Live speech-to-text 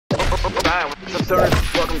Hi, what's up,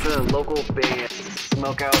 stoners? Welcome to the local band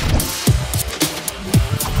Smokeout.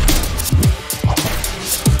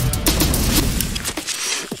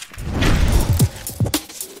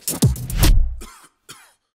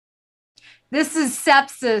 This is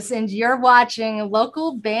Sepsis, and you're watching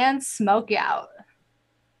local band Smokeout.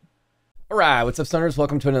 All right, what's up, stoners?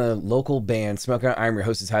 Welcome to another local band Smokeout. I'm your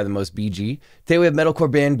host, is High the Most BG. Today we have metalcore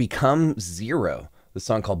band Become Zero. The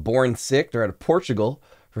song called Born Sick. They're out of Portugal.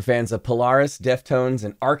 For fans of Polaris, Deftones,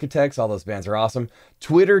 and Architects, all those bands are awesome.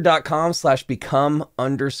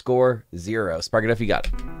 Twitter.com/become_zero. Spark it up if you got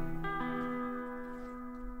it.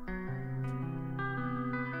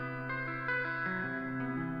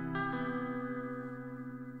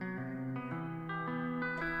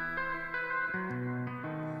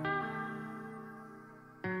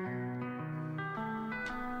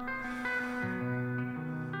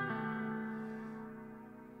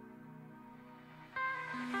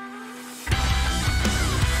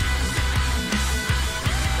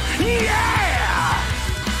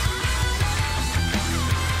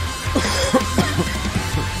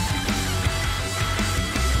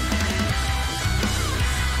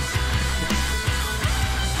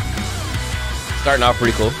 Starting off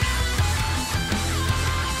pretty cool.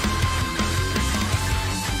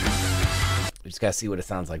 We just gotta see what it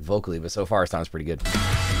sounds like vocally, but so far it sounds pretty good.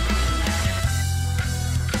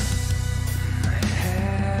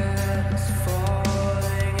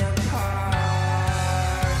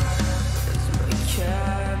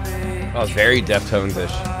 Oh, it's very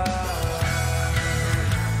Deftones-ish.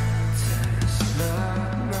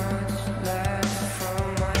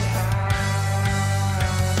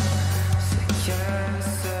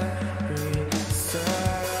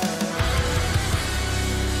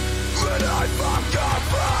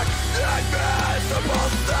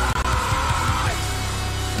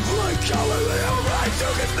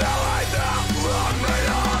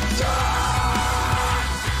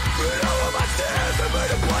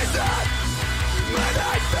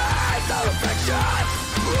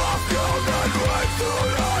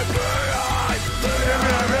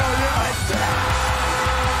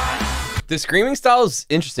 The screaming style is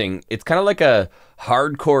interesting. It's kind of like a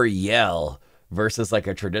hardcore yell versus like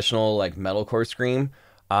a traditional like metalcore scream.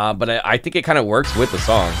 But I think it kind of works with the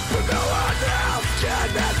song.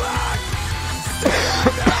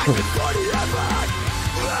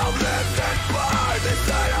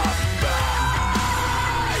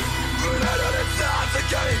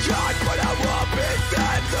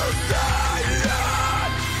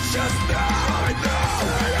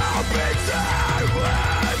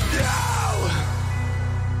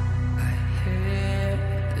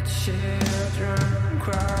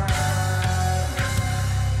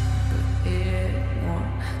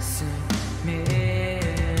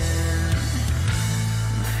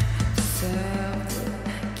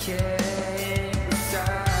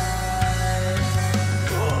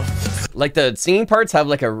 Like the singing parts have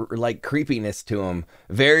like a creepiness to them,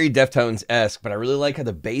 very Deftones-esque, but I really like how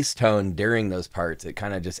the bass tone during those parts, it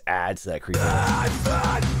kind of just adds to that creepiness.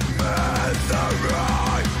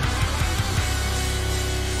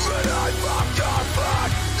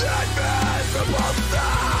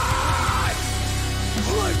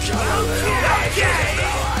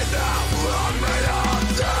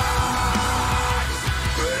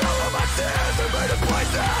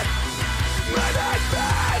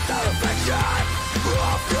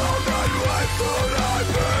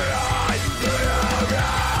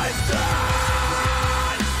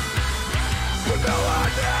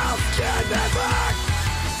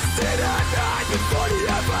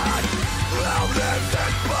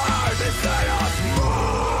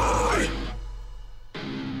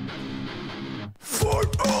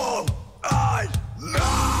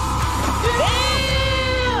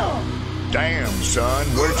 Damn, son,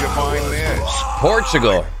 where'd you find this?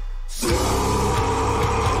 Portugal.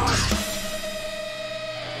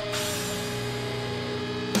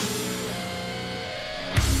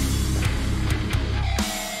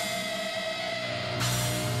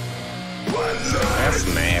 That's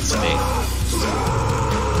nasty.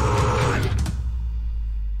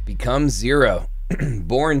 Become Zero.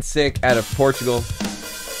 Born Sick out of Portugal.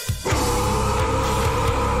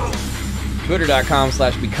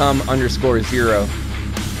 Twitter.com/become_zero.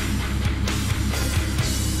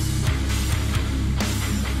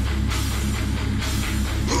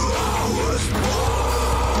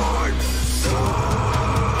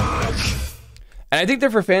 And I think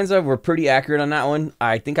that for fans of, we're pretty accurate on that one.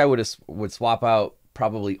 I think I would swap out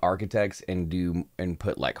probably Architects and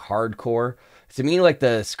put like hardcore. To me, like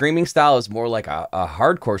the screaming style is more like a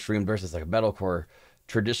hardcore scream versus like a metalcore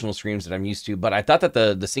traditional screams that I'm used to. But I thought that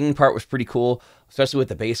the singing part was pretty cool, especially with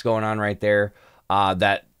the bass going on right there.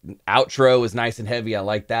 That outro was nice and heavy. I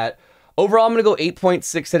like that. Overall, I'm going to go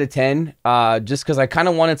 8.6 out of 10, just because I kind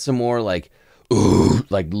of wanted some more like, ooh,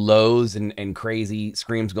 like lows and crazy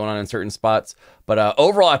screams going on in certain spots. But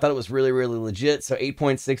overall, I thought it was really, really legit. So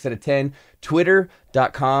 8.6 out of 10.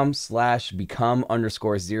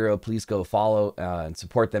 Twitter.com/become_0. Please go follow and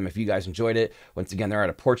support them if you guys enjoyed it. Once again, they're out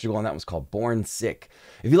of Portugal, and that was called Born Sick.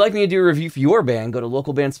 If you'd like me to do a review for your band, go to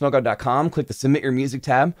localbandsmokeout.com, click the Submit Your Music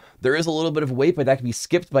tab. There is a little bit of a wait, but that can be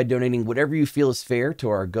skipped by donating whatever you feel is fair to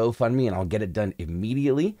our GoFundMe, and I'll get it done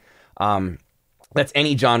immediately. That's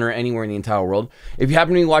any genre, anywhere in the entire world. If you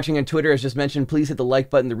happen to be watching on Twitter, as just mentioned, please hit the like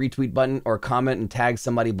button, the retweet button, or comment and tag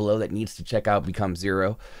somebody below that needs to check out Become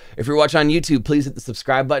Zero. If you're watching on YouTube, please hit the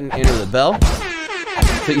subscribe button, enter the bell,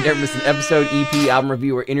 so you never miss an episode, EP, album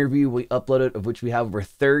review, or interview we uploaded, of which we have over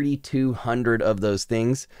 3,200 of those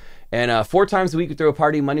things. And 4 times a week we throw a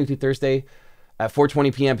party, Monday through Thursday, at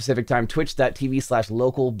 4:20 p.m. Pacific time,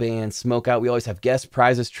 twitch.tv/localbandsmokeout. We always have guests,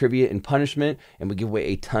 prizes, trivia, and punishment, and we give away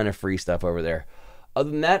a ton of free stuff over there. Other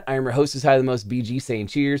than that, I am your host, High the Most BG, saying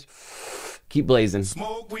cheers, keep blazing.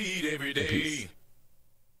 Smoke weed every day. Peace.